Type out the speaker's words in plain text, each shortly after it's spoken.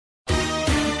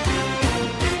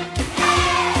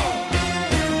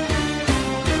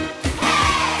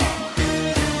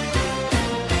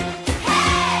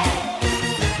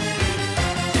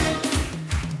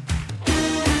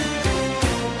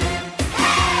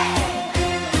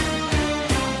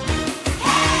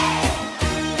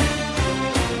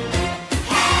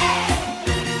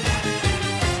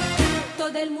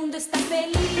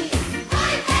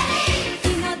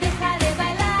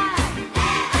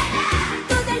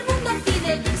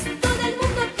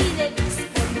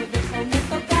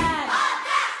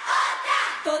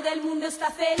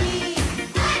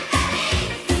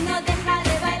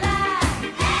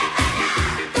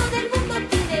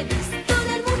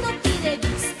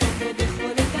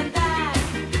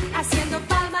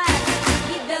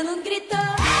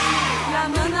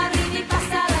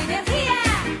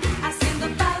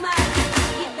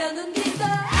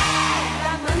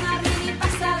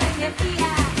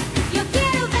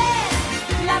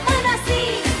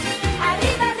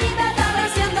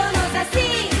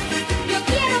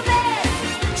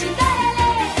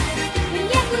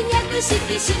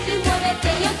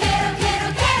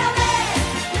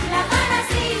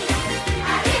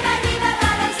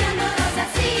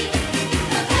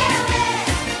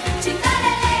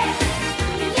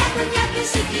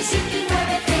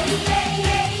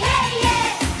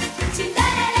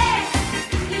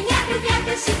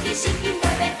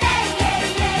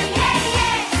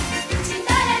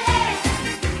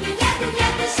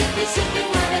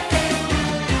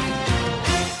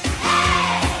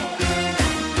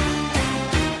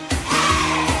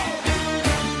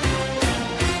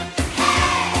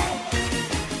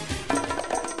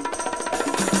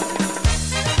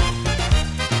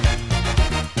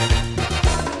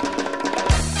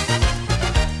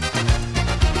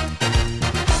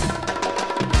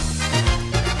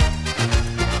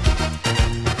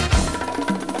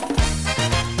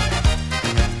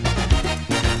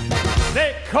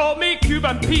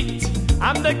Cuban Pete.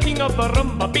 I'm the king of the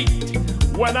rumba beat.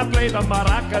 When I play the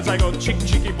maracas, I go chick,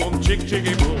 chicky, boom, chick,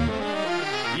 chicky, boom.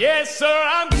 Yes, sir,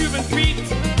 I'm Cuban Pete.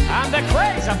 I'm the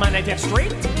craze of my native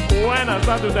street. When I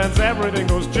start to dance, everything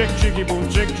goes chick, chicky, boom,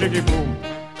 chick, chicky, boom.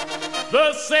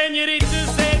 The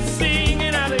senoritas, they sing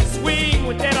and how they swing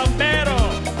with their sombrero.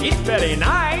 It's very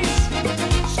nice,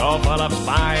 so full of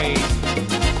spice.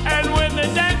 And when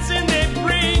they're dancing, they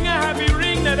bring a happy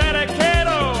ring to that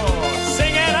arcado,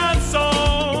 singing a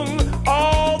song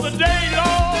all the day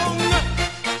long.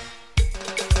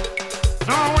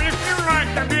 So if you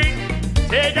like the beat,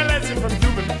 take a lesson from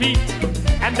Cuban Pete,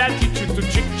 and that'll teach you to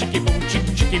chick, chicky, boom, chick,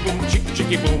 chicky, boom, chick,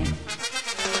 chicky, boom.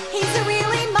 He's a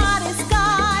really modest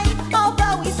guy,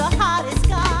 although he's the hottest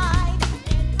guy.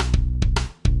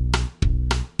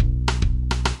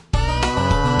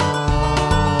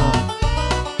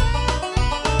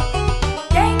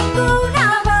 Tengo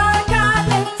una vaca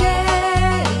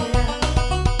lechera,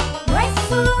 no es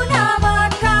una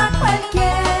vaca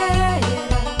cualquiera.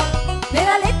 De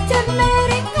la leche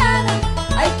merengada,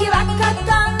 ay que vaca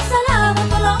tan salada,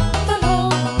 tolón, tolón,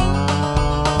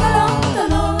 tolón,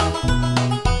 tolón.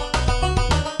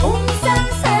 Un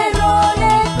cencerro le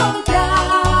he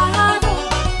comprado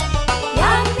y a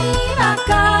mi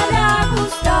vaca le ha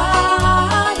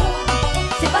gustado.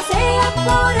 Se pasea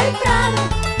por el prado,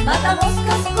 mata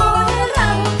moscas con el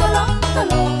rabo, tolón,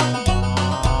 tolón,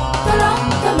 tolón,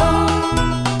 tolón.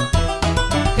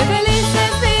 Qué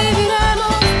felices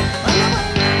viviremos.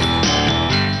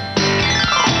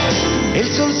 El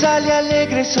sol sale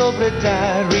alegre sobre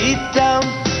Tarrytown,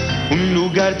 un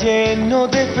lugar lleno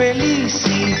de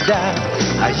felicidad.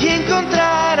 Allí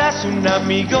encontrarás un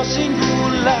amigo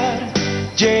singular,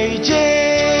 JJ,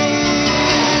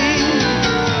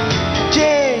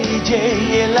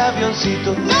 JJ, el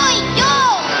avioncito. ¡No, y yo!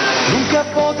 Nunca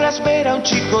podrás ver a un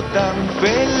chico tan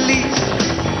feliz.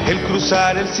 El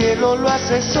cruzar el cielo lo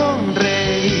hace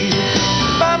sonreír.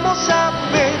 Vamos a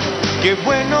ver qué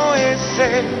bueno es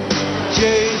él,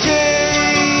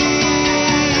 JJ.